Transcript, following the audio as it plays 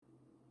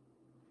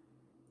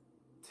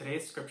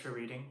Today's scripture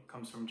reading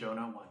comes from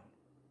Jonah 1.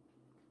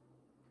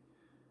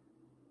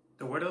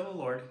 The word of the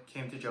Lord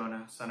came to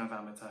Jonah, son of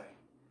Amittai.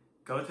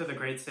 Go to the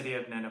great city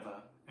of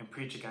Nineveh and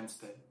preach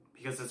against it,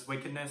 because its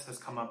wickedness has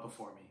come up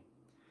before me.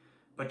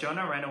 But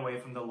Jonah ran away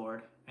from the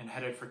Lord and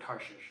headed for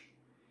Tarshish.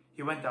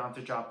 He went down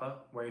to Joppa,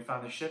 where he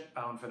found a ship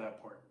bound for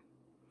that port.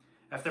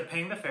 After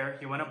paying the fare,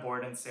 he went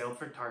aboard and sailed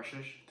for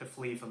Tarshish to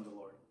flee from the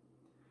Lord.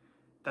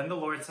 Then the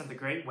Lord sent a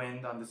great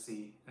wind on the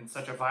sea, and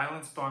such a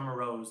violent storm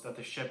arose that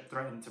the ship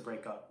threatened to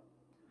break up.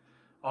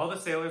 All the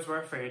sailors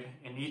were afraid,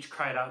 and each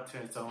cried out to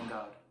its own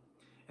god,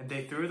 and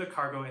they threw the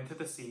cargo into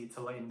the sea to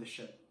lighten the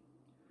ship.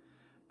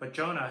 But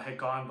Jonah had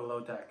gone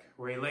below deck,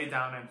 where he lay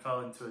down and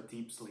fell into a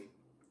deep sleep.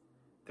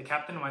 The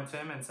captain went to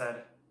him and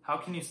said, "How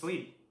can you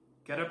sleep?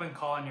 Get up and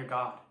call on your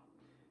God.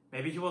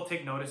 Maybe he will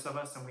take notice of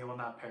us and we will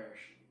not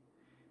perish."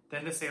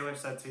 Then the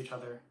sailors said to each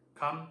other,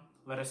 "Come,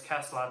 let us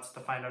cast lots to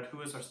find out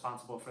who is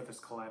responsible for this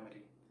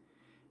calamity."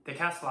 They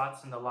cast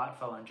lots, and the lot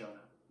fell on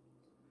Jonah.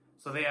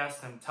 So they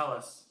asked him, "Tell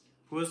us,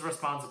 who is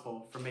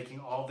responsible for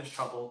making all this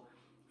trouble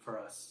for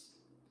us?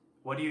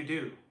 What do you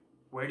do?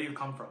 Where do you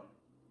come from?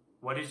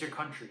 What is your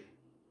country?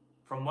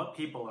 From what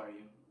people are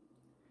you?"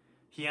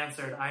 He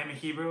answered, "I am a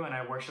Hebrew, and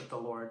I worship the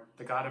Lord,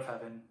 the God of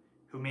heaven,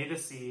 who made the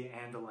sea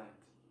and the land."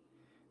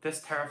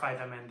 This terrified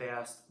them, and they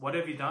asked, "What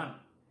have you done?"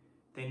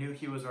 They knew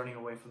he was running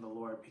away from the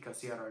Lord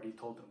because he had already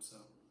told them so.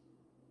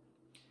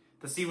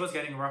 The sea was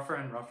getting rougher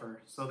and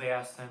rougher, so they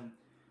asked him,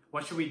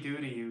 "What should we do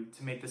to you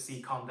to make the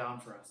sea calm down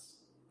for us?"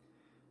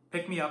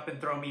 "Pick me up and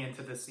throw me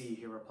into the sea,"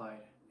 he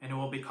replied, "and it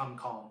will become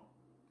calm.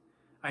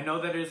 I know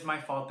that it is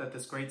my fault that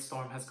this great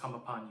storm has come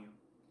upon you."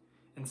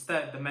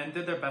 Instead, the men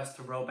did their best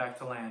to row back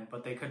to land,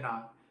 but they could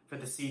not, for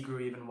the sea grew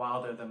even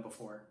wilder than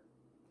before.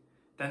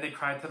 Then they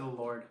cried to the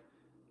Lord,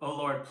 "O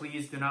Lord,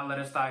 please do not let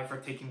us die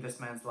for taking this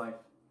man's life.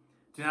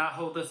 Do not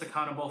hold us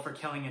accountable for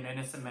killing an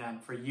innocent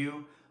man, for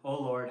you, O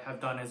Lord,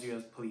 have done as you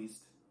have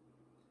pleased."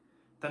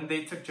 Then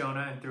they took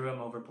Jonah and threw him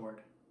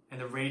overboard,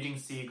 and the raging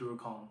sea grew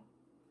calm.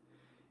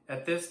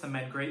 At this, the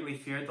men greatly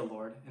feared the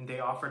Lord, and they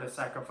offered a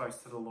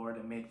sacrifice to the Lord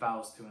and made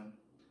vows to him.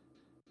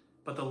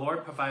 But the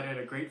Lord provided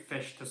a great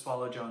fish to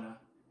swallow Jonah,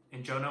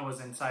 and Jonah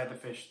was inside the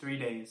fish 3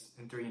 days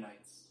and 3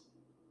 nights.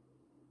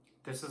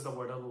 This is the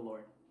word of the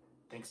Lord.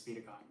 Thanks be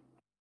to God.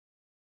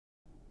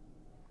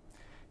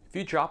 If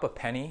you drop a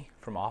penny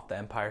from off the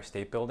Empire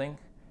State Building,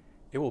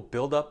 it will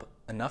build up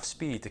enough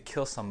speed to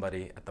kill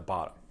somebody at the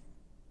bottom.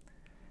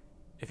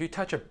 If you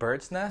touch a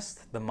bird's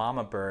nest, the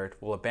mama bird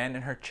will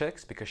abandon her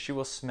chicks because she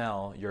will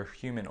smell your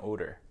human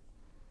odor.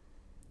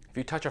 If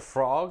you touch a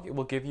frog, it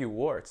will give you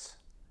warts.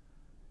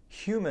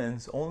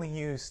 Humans only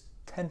use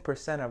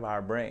 10% of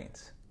our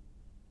brains.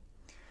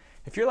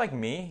 If you're like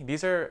me,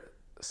 these are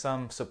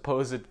some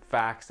supposed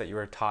facts that you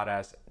were taught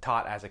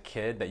as a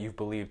kid that you've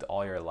believed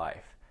all your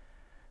life.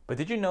 But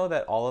did you know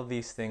that all of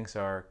these things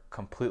are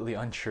completely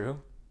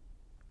untrue?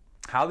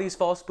 How these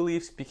false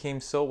beliefs became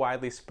so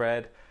widely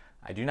spread,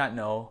 I do not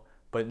know,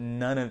 but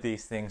none of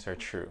these things are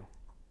true.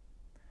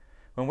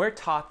 When we're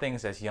taught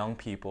things as young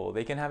people,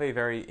 they can have a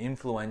very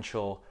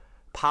influential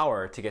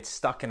power to get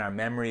stuck in our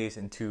memories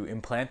and to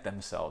implant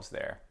themselves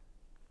there.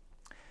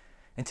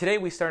 And today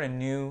we start a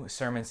new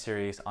sermon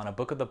series on a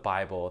book of the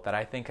Bible that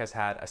I think has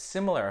had a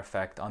similar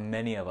effect on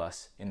many of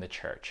us in the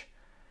church.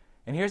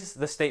 And here's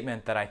the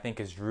statement that I think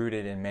is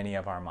rooted in many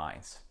of our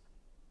minds.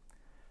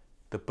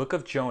 The book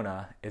of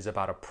Jonah is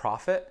about a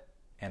prophet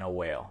and a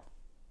whale.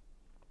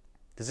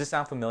 Does this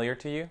sound familiar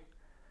to you?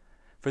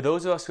 For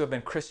those of us who have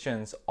been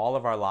Christians all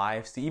of our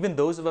lives, to even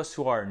those of us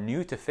who are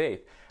new to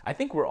faith, I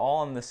think we're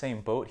all in the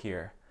same boat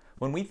here.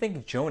 When we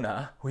think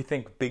Jonah, we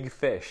think big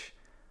fish.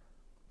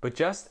 But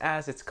just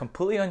as it's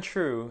completely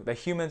untrue that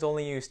humans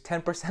only use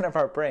 10% of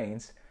our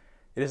brains,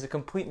 it is a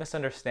complete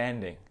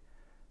misunderstanding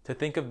to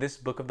think of this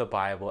book of the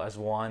Bible as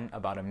one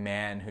about a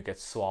man who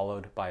gets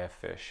swallowed by a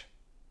fish.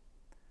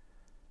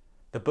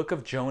 The book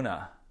of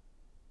Jonah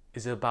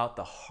is about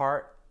the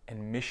heart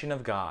and mission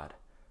of God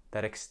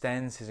that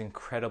extends his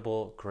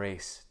incredible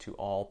grace to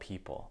all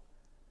people.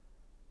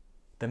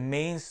 The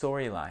main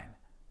storyline,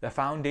 the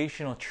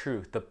foundational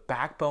truth, the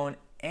backbone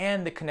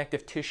and the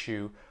connective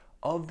tissue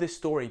of this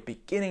story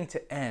beginning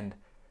to end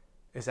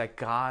is that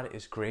God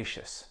is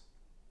gracious.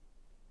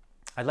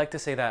 I'd like to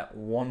say that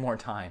one more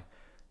time.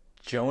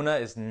 Jonah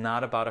is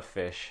not about a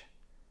fish.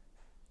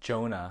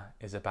 Jonah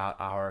is about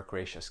our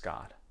gracious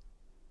God.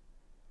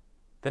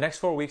 The next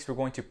 4 weeks we're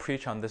going to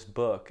preach on this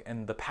book,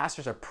 and the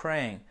pastors are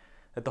praying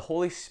that the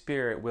Holy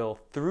Spirit will,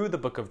 through the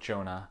book of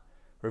Jonah,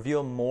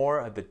 reveal more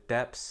of the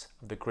depths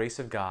of the grace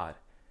of God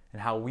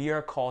and how we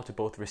are called to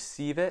both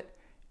receive it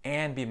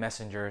and be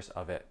messengers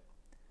of it.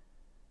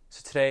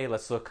 So today,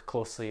 let's look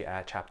closely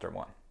at chapter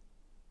 1.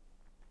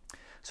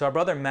 So our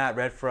brother Matt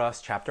read for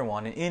us chapter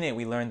 1, and in it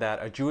we learned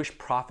that a Jewish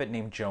prophet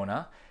named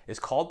Jonah is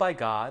called by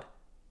God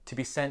to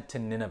be sent to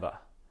Nineveh.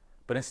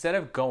 But instead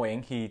of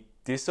going, he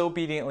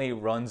disobediently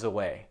runs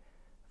away.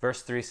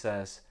 Verse 3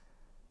 says,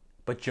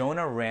 "But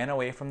Jonah ran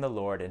away from the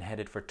Lord and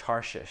headed for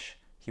Tarshish.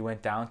 He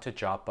went down to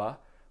Joppa,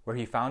 where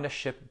he found a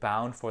ship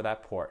bound for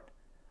that port.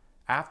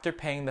 After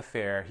paying the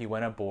fare, he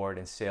went aboard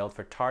and sailed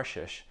for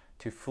Tarshish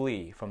to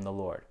flee from the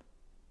Lord.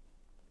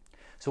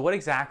 So what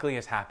exactly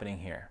is happening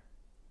here?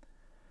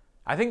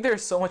 I think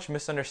there's so much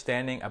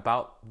misunderstanding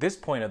about this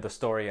point of the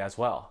story as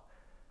well.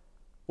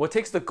 What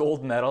takes the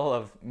gold medal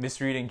of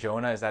misreading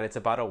Jonah is that it's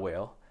about a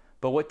whale,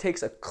 but what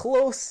takes a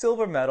close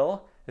silver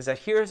medal is that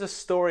here's a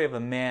story of a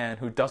man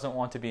who doesn't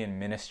want to be in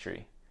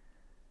ministry.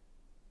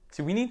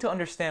 See, we need to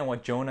understand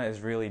what Jonah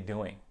is really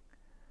doing.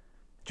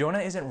 Jonah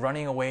isn't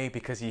running away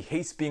because he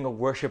hates being a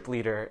worship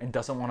leader and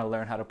doesn't want to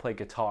learn how to play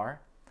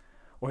guitar,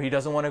 or he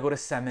doesn't want to go to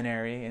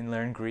seminary and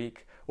learn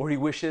Greek, or he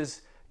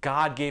wishes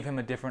God gave him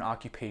a different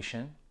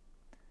occupation.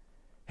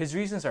 His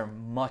reasons are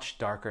much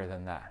darker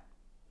than that.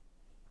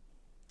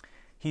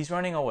 He's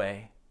running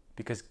away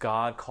because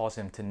God calls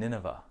him to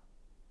Nineveh.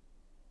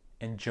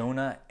 And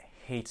Jonah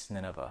hates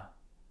Nineveh.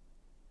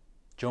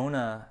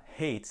 Jonah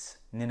hates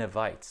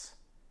Ninevites.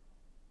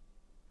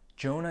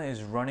 Jonah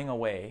is running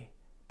away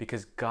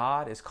because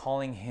God is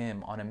calling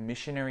him on a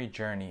missionary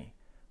journey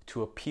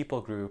to a people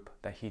group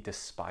that he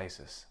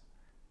despises.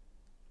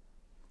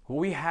 What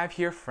we have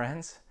here,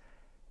 friends,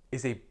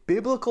 is a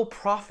biblical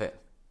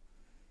prophet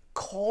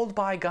called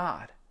by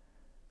God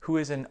who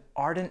is an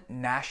ardent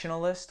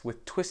nationalist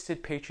with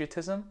twisted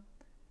patriotism.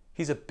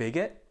 He's a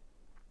bigot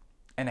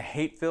and a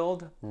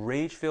hate-filled,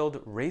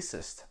 rage-filled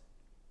racist.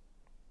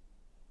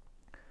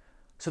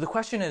 So the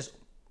question is,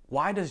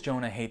 why does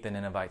Jonah hate the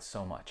Ninevites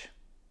so much?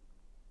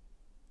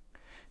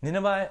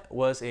 Nineveh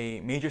was a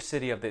major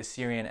city of the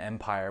Assyrian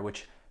Empire,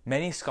 which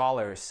many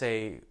scholars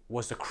say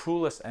was the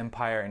cruelest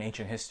empire in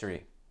ancient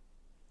history.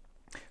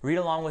 Read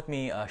along with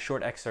me a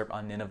short excerpt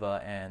on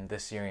Nineveh and the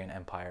Assyrian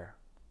Empire.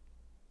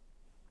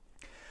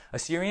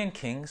 Assyrian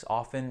kings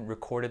often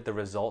recorded the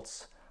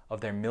results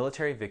of their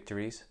military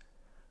victories,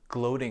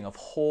 gloating of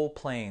whole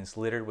plains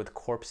littered with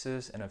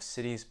corpses and of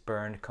cities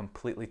burned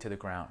completely to the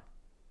ground.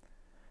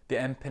 The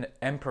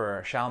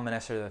emperor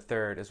Shalmaneser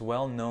III is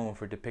well known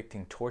for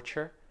depicting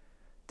torture,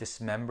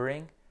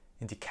 dismembering,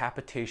 and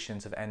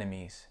decapitations of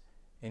enemies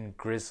in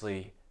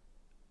grisly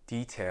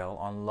detail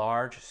on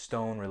large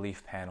stone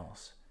relief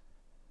panels.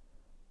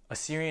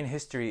 Assyrian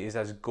history is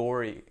as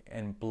gory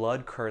and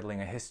blood-curdling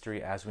a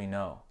history as we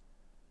know.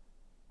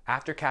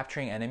 After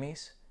capturing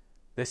enemies,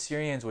 the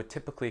Assyrians would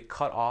typically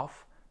cut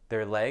off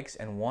their legs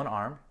and one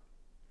arm,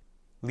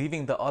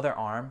 leaving the other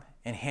arm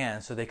and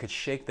hand so they could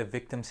shake the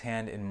victim's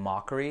hand in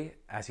mockery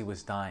as he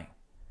was dying.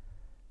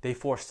 They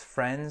forced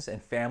friends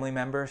and family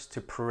members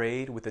to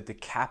parade with the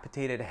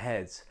decapitated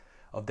heads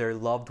of their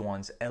loved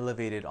ones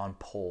elevated on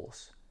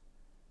poles.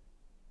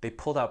 They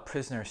pulled out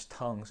prisoners'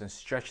 tongues and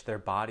stretched their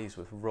bodies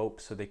with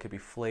ropes so they could be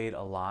flayed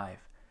alive,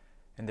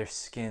 and their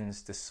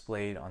skins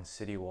displayed on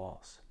city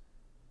walls.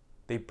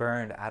 They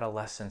burned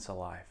adolescents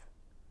alive.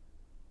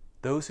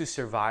 Those who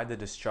survived the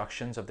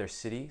destructions of their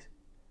cities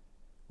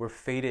were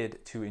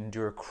fated to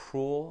endure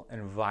cruel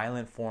and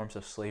violent forms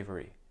of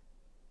slavery.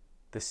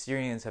 The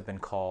Syrians have been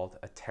called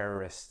a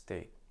terrorist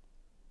state.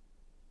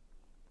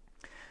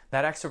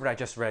 That excerpt I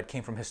just read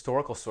came from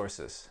historical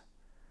sources.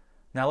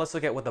 Now let's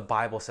look at what the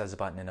Bible says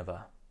about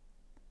Nineveh.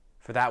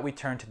 For that we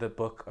turn to the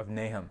book of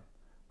Nahum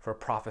for a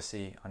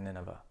prophecy on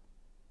Nineveh.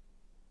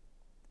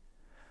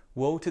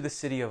 Woe to the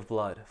city of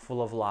blood,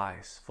 full of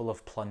lies, full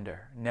of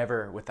plunder,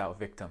 never without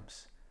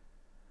victims.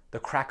 The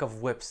crack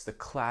of whips, the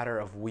clatter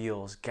of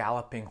wheels,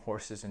 galloping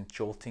horses and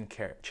jolting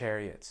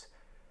chariots,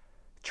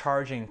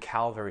 charging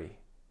cavalry,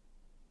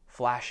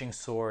 flashing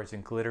swords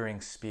and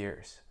glittering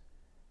spears.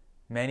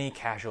 Many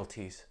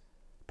casualties,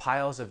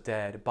 piles of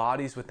dead,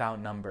 bodies without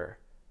number,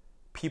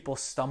 people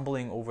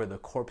stumbling over the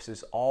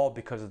corpses, all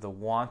because of the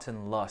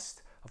wanton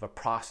lust of a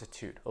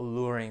prostitute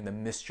alluring the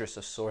mistress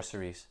of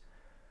sorceries,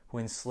 who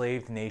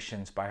enslaved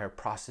nations by her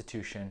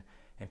prostitution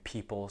and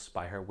peoples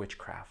by her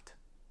witchcraft.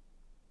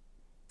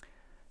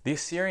 The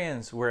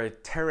Assyrians were a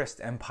terrorist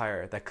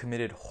empire that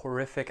committed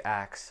horrific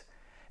acts,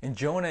 and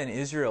Jonah and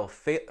Israel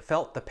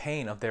felt the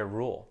pain of their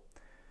rule.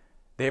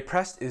 They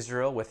oppressed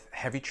Israel with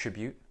heavy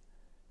tribute,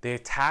 they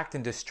attacked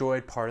and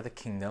destroyed part of the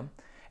kingdom,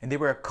 and they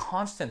were a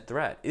constant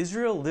threat.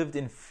 Israel lived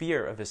in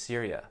fear of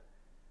Assyria.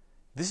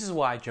 This is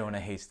why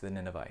Jonah hates the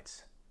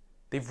Ninevites.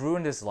 They've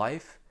ruined his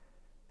life,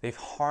 they've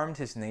harmed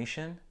his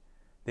nation,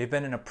 they've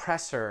been an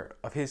oppressor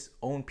of his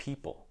own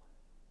people.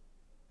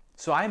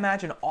 So I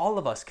imagine all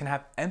of us can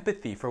have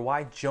empathy for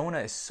why Jonah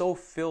is so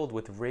filled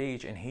with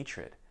rage and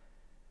hatred.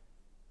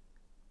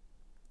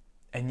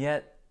 And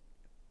yet,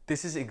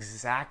 this is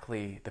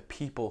exactly the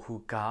people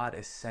who God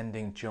is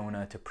sending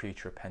Jonah to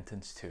preach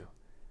repentance to.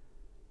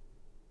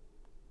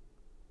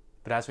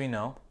 But as we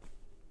know,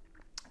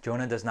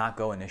 Jonah does not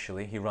go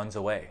initially, he runs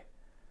away.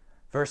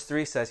 Verse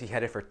 3 says he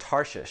headed for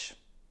Tarshish.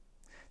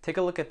 Take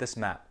a look at this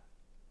map.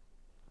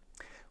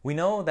 We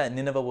know that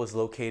Nineveh was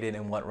located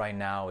in what right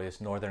now is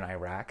northern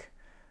Iraq.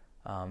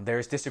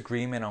 There's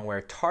disagreement on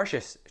where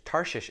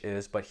Tarshish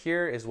is, but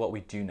here is what we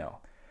do know.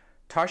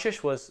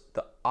 Tarshish was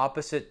the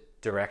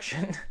opposite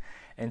direction,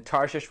 and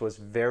Tarshish was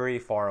very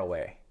far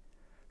away.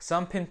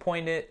 Some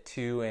pinpoint it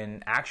to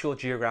an actual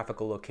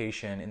geographical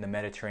location in the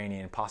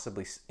Mediterranean,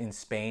 possibly in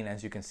Spain,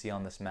 as you can see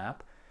on this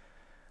map.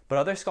 But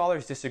other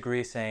scholars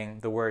disagree, saying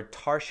the word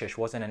Tarshish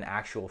wasn't an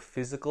actual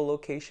physical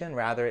location,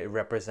 rather it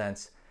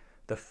represents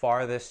the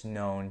farthest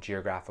known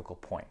geographical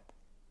point.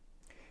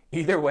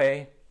 Either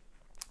way,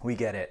 we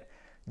get it.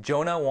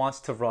 Jonah wants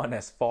to run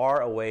as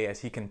far away as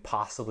he can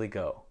possibly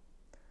go.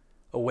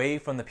 Away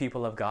from the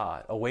people of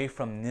God, away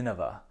from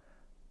Nineveh.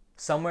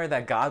 Somewhere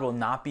that God will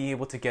not be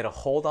able to get a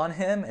hold on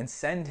him and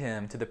send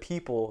him to the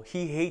people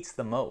he hates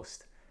the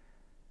most.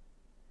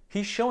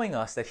 He's showing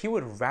us that he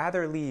would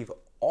rather leave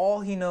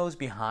all he knows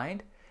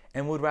behind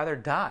and would rather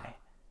die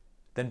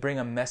than bring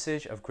a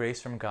message of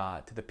grace from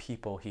God to the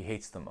people he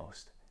hates the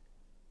most.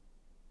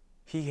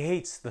 He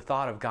hates the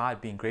thought of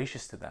God being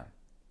gracious to them.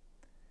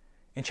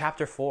 In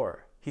chapter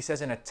 4, he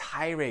says in a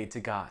tirade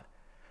to God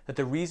that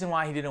the reason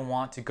why he didn't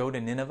want to go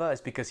to Nineveh is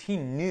because he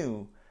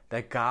knew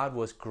that God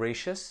was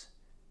gracious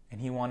and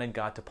he wanted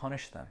God to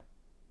punish them.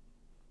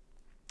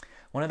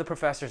 One of the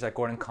professors at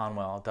Gordon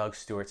Conwell, Doug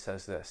Stewart,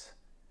 says this: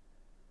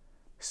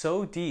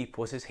 "So deep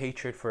was his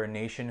hatred for a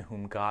nation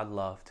whom God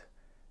loved,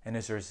 and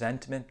his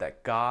resentment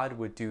that God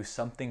would do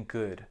something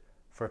good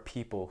for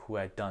people who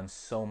had done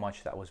so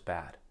much that was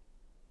bad.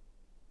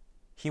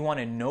 He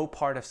wanted no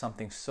part of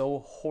something so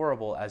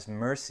horrible as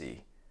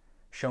mercy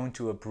shown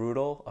to a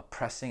brutal,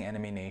 oppressing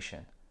enemy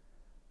nation.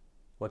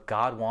 What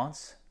God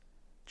wants,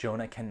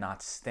 Jonah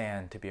cannot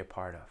stand to be a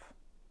part of."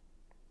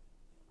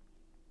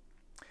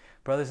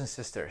 Brothers and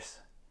sisters,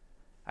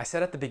 I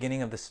said at the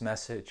beginning of this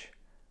message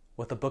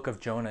what the book of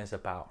Jonah is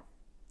about.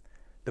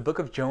 The book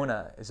of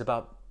Jonah is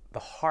about the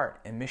heart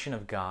and mission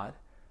of God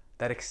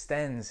that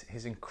extends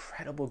his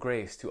incredible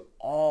grace to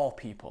all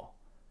people.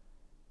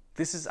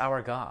 This is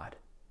our God.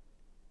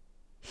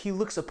 He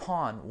looks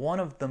upon one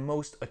of the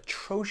most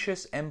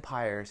atrocious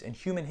empires in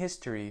human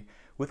history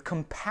with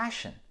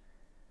compassion.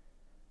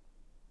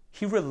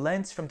 He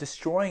relents from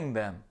destroying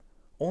them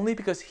only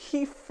because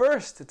he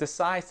first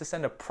decides to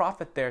send a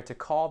prophet there to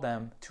call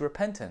them to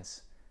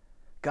repentance.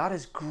 God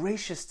is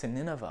gracious to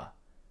Nineveh.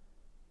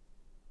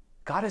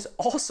 God is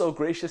also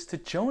gracious to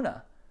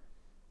Jonah.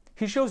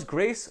 He shows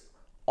grace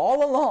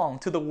all along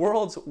to the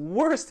world's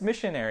worst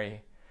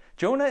missionary.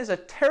 Jonah is a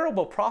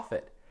terrible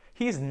prophet.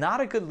 He is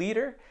not a good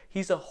leader.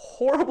 He's a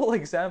horrible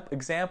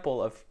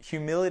example of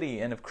humility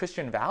and of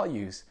Christian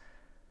values.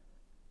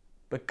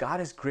 But God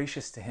is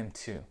gracious to him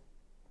too.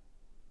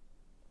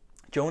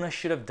 Jonah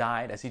should have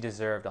died as he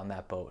deserved on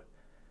that boat.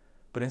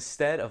 But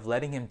instead of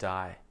letting him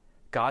die,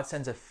 God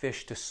sends a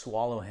fish to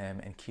swallow him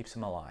and keeps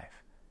him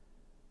alive.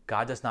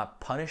 God does not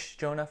punish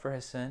Jonah for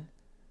his sin.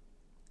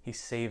 He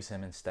saves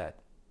him instead.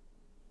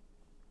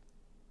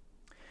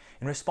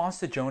 In response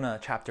to Jonah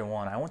chapter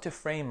 1, I want to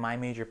frame my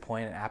major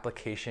point and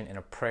application in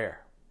a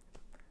prayer.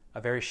 A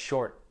very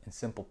short and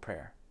simple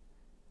prayer.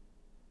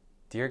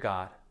 Dear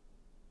God,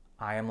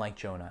 I am like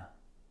Jonah.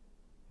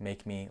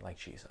 Make me like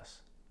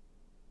Jesus.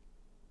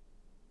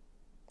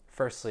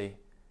 Firstly,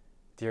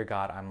 dear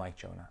God, I'm like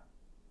Jonah.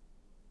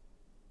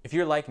 If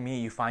you're like me,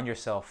 you find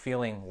yourself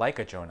feeling like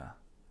a Jonah,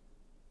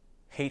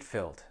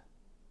 hate-filled,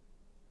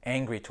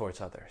 angry towards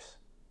others.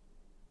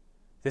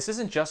 This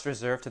isn't just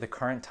reserved to the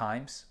current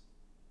times,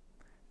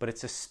 but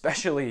it's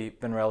especially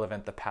been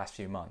relevant the past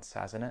few months,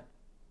 hasn't it?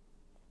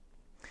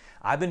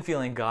 I've been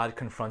feeling God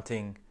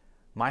confronting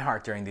my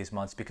heart during these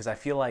months because I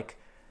feel like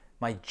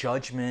my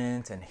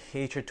judgment and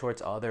hatred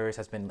towards others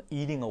has been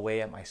eating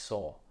away at my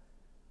soul.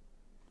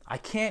 I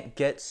can't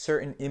get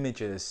certain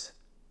images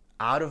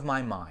out of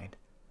my mind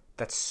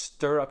that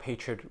stir up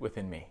hatred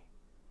within me.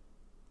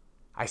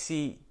 I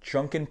see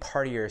drunken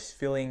partiers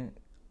filling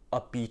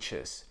up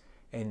beaches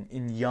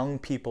and young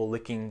people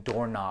licking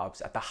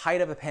doorknobs at the height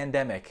of a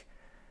pandemic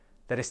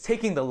that is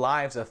taking the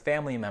lives of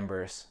family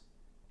members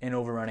in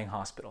overrunning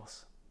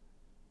hospitals.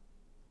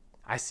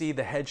 I see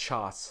the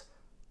headshots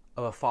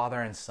of a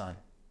father and son.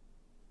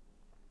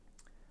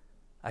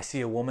 I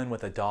see a woman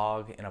with a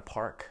dog in a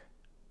park.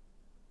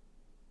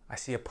 I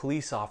see a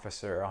police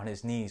officer on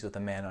his knees with a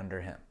man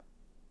under him.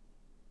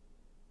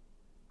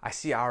 I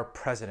see our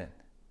president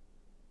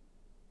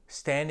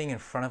standing in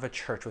front of a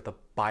church with a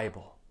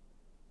Bible,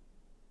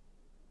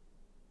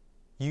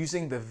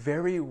 using the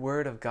very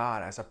word of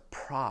God as a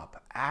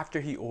prop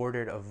after he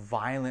ordered a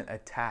violent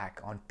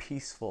attack on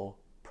peaceful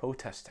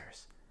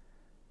protesters.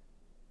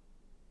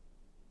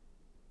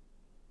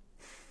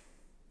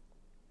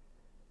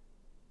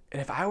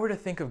 And if I were to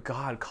think of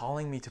God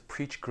calling me to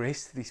preach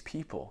grace to these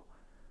people,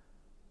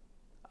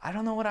 I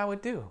don't know what I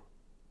would do.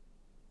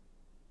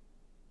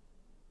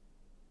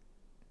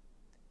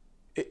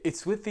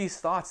 It's with these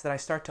thoughts that I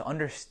start to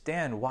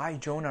understand why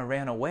Jonah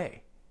ran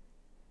away.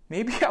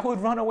 Maybe I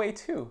would run away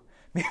too.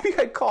 Maybe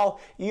I'd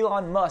call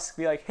Elon Musk,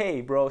 be like,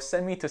 hey bro,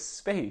 send me to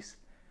space.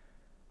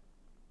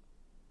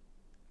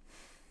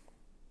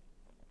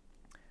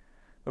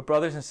 But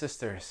brothers and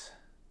sisters,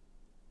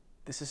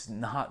 this is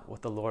not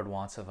what the Lord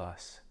wants of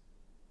us.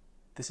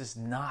 This is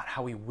not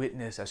how we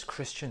witness as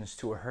Christians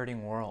to a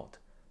hurting world.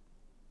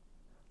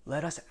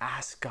 Let us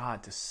ask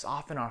God to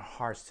soften our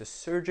hearts, to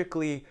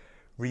surgically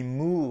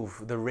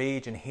remove the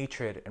rage and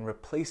hatred and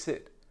replace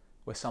it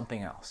with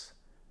something else.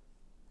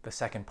 The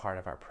second part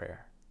of our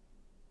prayer.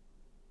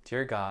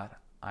 Dear God,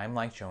 I'm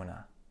like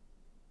Jonah.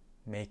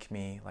 Make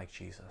me like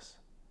Jesus.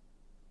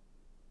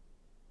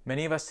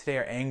 Many of us today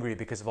are angry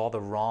because of all the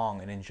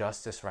wrong and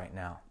injustice right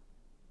now.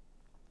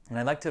 And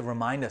I'd like to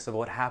remind us of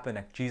what happened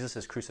at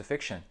Jesus'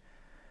 crucifixion.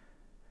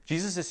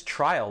 Jesus'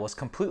 trial was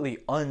completely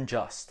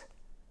unjust.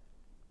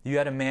 You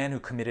had a man who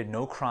committed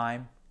no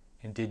crime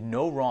and did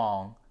no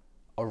wrong,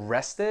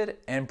 arrested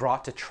and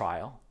brought to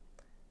trial.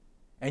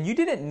 And you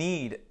didn't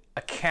need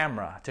a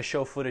camera to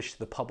show footage to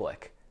the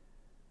public.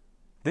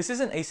 This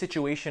isn't a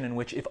situation in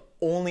which if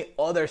only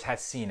others had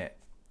seen it,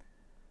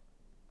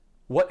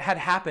 what had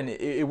happened,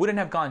 it wouldn't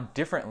have gone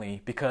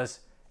differently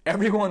because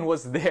everyone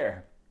was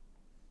there.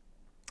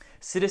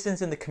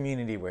 Citizens in the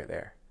community were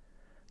there.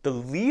 The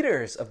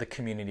leaders of the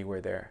community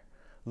were there.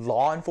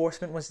 Law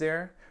enforcement was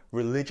there.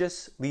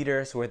 Religious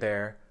leaders were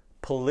there.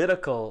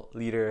 Political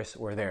leaders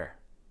were there.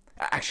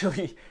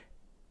 Actually,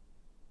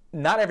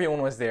 not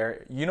everyone was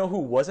there. You know who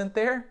wasn't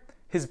there?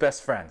 His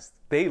best friends.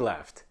 They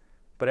left,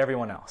 but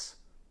everyone else.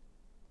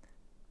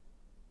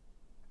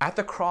 At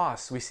the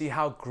cross, we see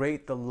how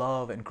great the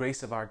love and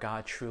grace of our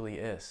God truly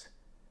is.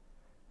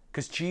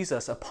 Because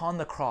Jesus, upon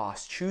the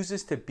cross,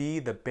 chooses to be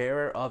the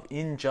bearer of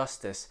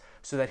injustice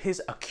so that his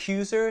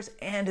accusers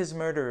and his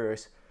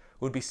murderers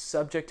would be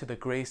subject to the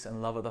grace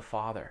and love of the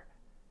Father.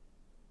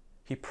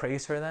 He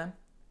prays for them.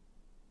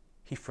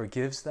 He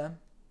forgives them.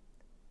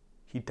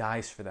 He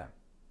dies for them.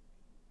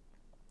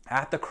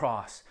 At the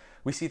cross,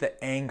 we see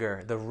the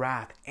anger, the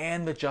wrath,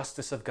 and the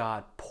justice of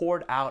God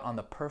poured out on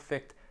the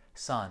perfect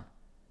Son.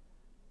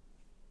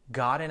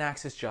 God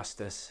enacts his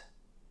justice.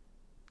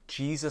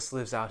 Jesus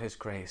lives out his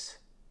grace.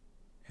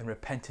 And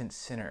repentant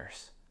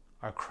sinners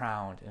are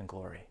crowned in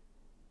glory.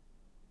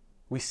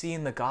 We see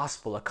in the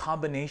gospel a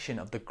combination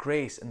of the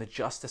grace and the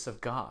justice of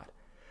God.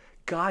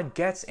 God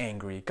gets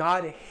angry.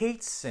 God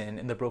hates sin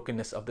and the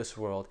brokenness of this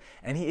world,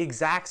 and he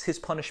exacts his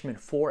punishment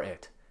for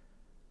it.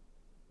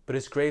 But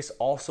his grace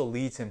also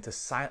leads him to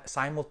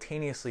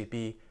simultaneously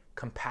be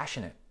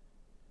compassionate.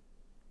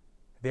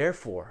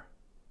 Therefore,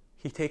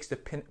 he takes the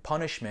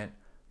punishment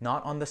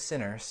not on the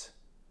sinners,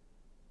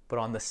 but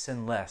on the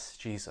sinless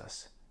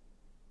Jesus.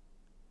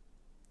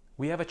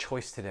 We have a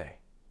choice today.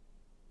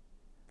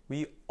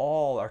 We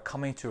all are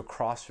coming to a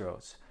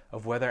crossroads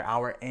of whether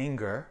our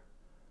anger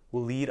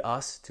will lead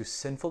us to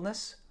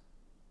sinfulness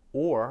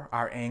or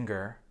our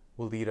anger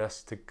will lead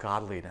us to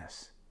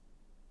godliness.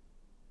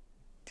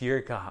 Dear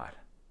God,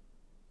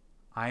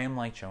 I am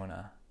like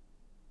Jonah.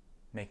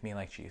 Make me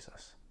like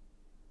Jesus.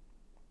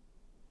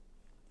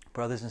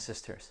 Brothers and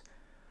sisters,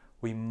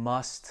 we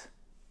must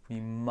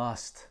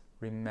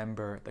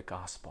remember the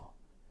gospel.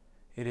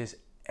 It is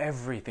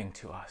everything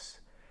to us.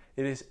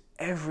 It is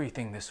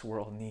everything this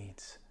world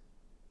needs.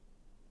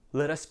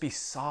 Let us be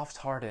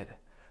soft-hearted.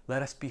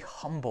 Let us be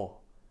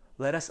humble.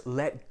 Let us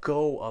let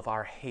go of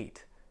our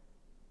hate.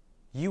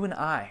 You and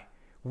I,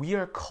 we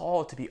are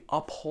called to be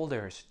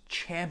upholders,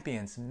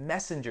 champions,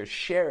 messengers,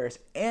 sharers,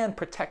 and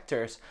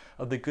protectors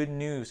of the good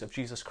news of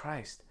Jesus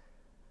Christ.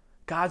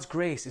 God's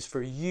grace is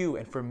for you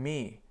and for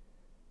me,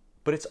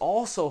 but it's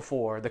also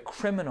for the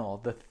criminal,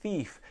 the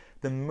thief,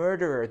 the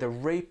murderer, the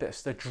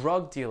rapist, the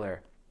drug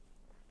dealer,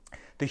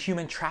 the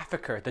human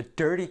trafficker, the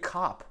dirty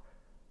cop,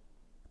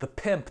 the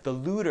pimp, the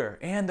looter,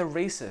 and the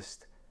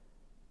racist.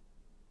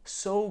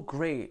 So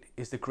great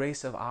is the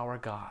grace of our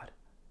God.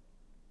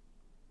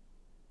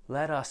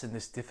 Let us, in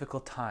this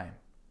difficult time,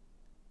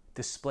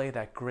 display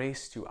that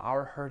grace to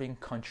our hurting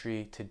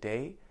country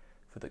today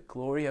for the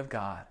glory of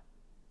God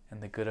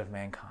and the good of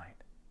mankind.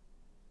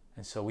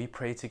 And so we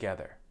pray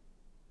together,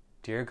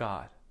 dear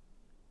God,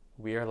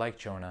 we are like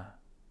Jonah.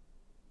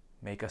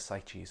 Make us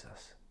like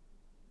Jesus.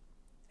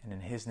 And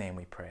in his name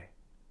we pray.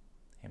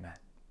 Amen.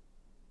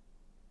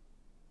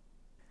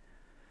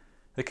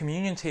 The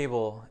communion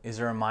table is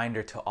a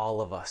reminder to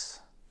all of us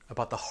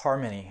about the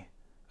harmony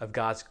of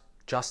God's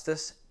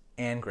justice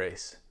and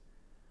grace.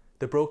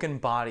 The broken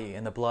body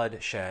and the blood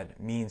shed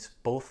means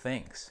both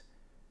things.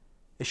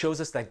 It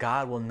shows us that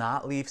God will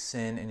not leave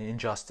sin and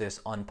injustice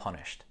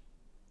unpunished.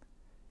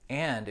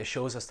 And it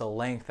shows us the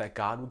length that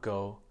God would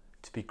go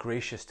to be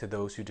gracious to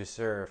those who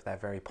deserve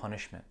that very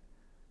punishment.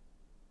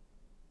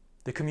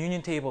 The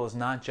communion table is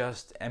not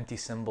just empty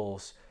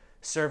symbols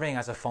serving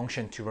as a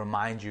function to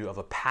remind you of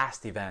a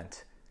past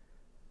event.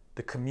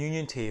 The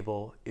communion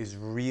table is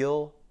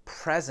real,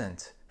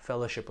 present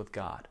fellowship with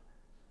God.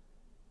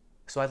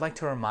 So I'd like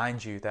to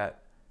remind you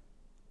that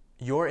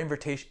your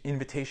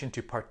invitation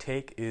to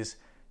partake is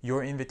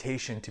your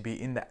invitation to be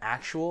in the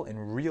actual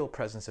and real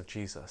presence of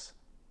Jesus.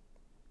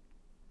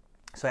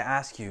 So I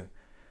ask you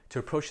to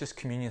approach this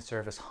communion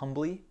service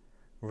humbly,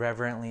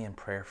 reverently, and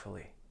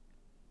prayerfully.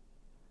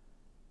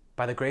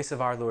 By the grace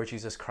of our Lord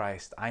Jesus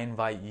Christ, I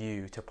invite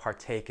you to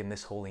partake in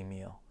this holy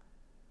meal.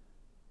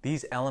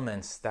 These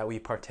elements that we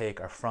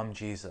partake are from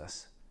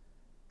Jesus,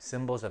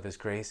 symbols of his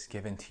grace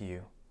given to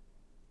you.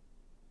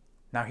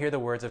 Now hear the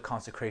words of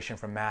consecration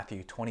from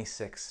Matthew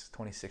 26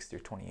 through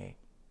 28.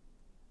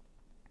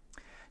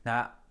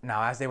 Now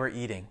as they were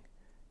eating,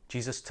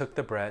 Jesus took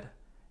the bread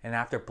and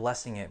after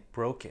blessing it,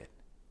 broke it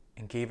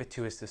and gave it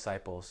to his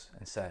disciples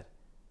and said,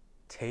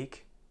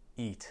 "Take,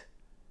 eat.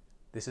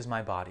 This is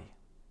my body."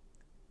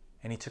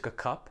 And he took a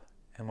cup,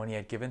 and when he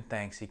had given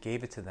thanks, he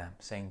gave it to them,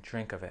 saying,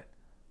 "Drink of it,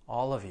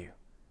 all of you,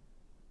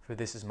 for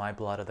this is my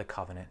blood of the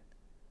covenant,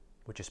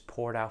 which is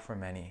poured out for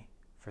many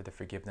for the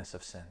forgiveness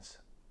of sins."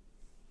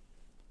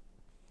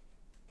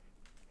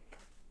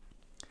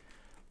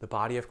 The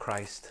body of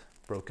Christ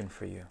broken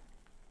for you.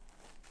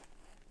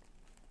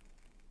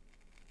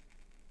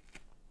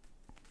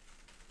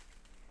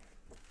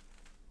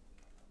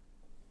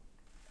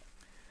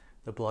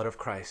 The blood of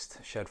Christ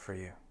shed for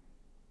you.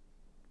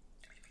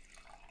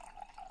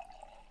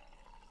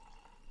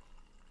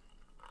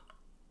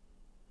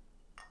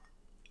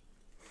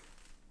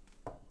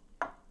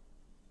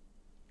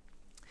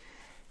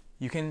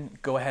 You can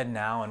go ahead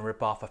now and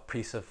rip off a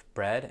piece of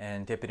bread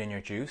and dip it in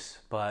your juice,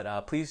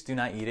 but please do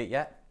not eat it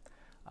yet.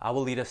 I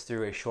will lead us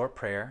through a short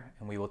prayer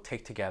and we will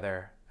take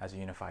together as a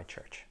unified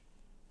church.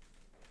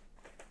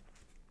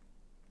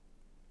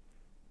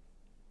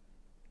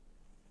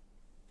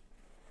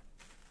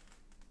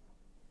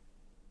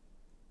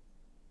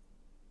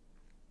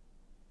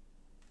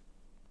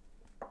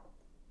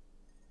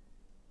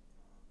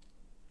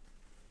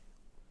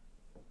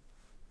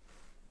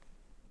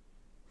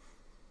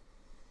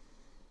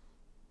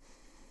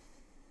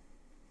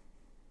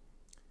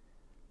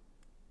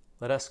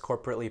 Let us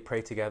corporately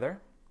pray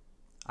together.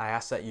 I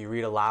ask that you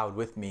read aloud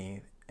with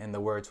me and the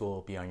words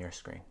will be on your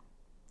screen.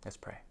 Let's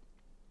pray.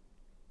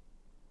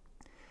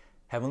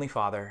 Heavenly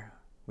Father,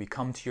 we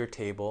come to your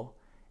table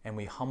and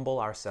we humble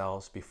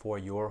ourselves before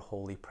your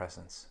holy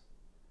presence.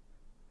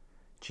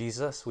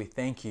 Jesus, we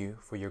thank you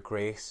for your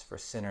grace for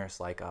sinners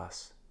like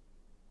us.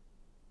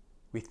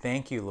 We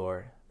thank you,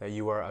 Lord, that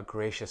you are a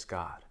gracious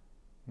God,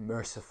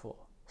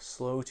 merciful,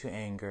 slow to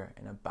anger,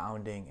 and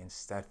abounding in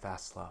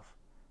steadfast love.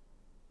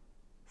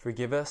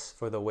 Forgive us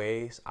for the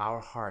ways our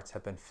hearts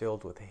have been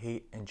filled with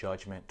hate and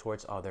judgment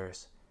towards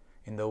others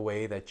in the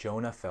way that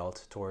Jonah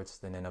felt towards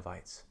the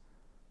Ninevites.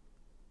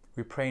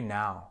 We pray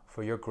now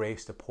for your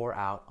grace to pour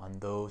out on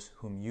those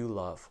whom you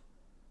love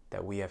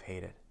that we have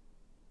hated.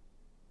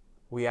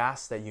 We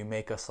ask that you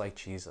make us like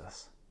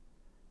Jesus.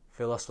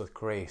 Fill us with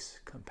grace,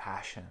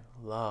 compassion,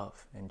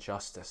 love, and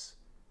justice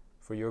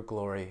for your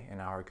glory and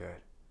our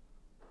good.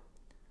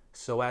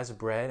 So as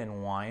bread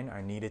and wine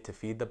are needed to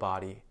feed the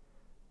body,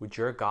 would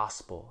your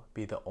gospel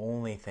be the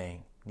only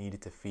thing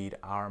needed to feed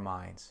our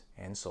minds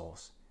and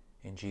souls?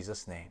 In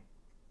Jesus' name,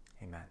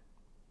 amen.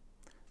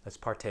 Let's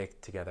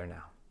partake together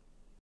now.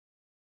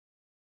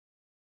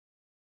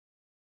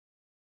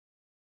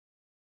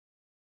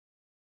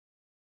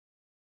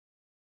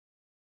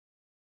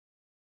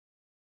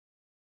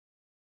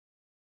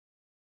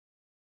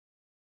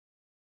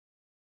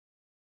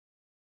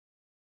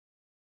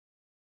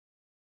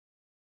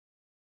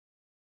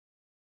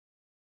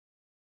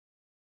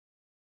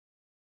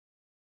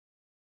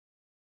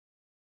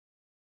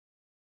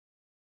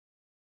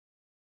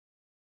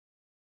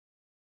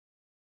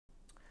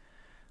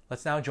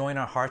 Let's now join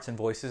our hearts and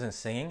voices in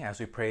singing as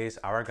we praise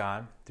our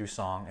God through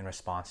song in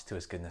response to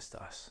his goodness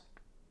to us.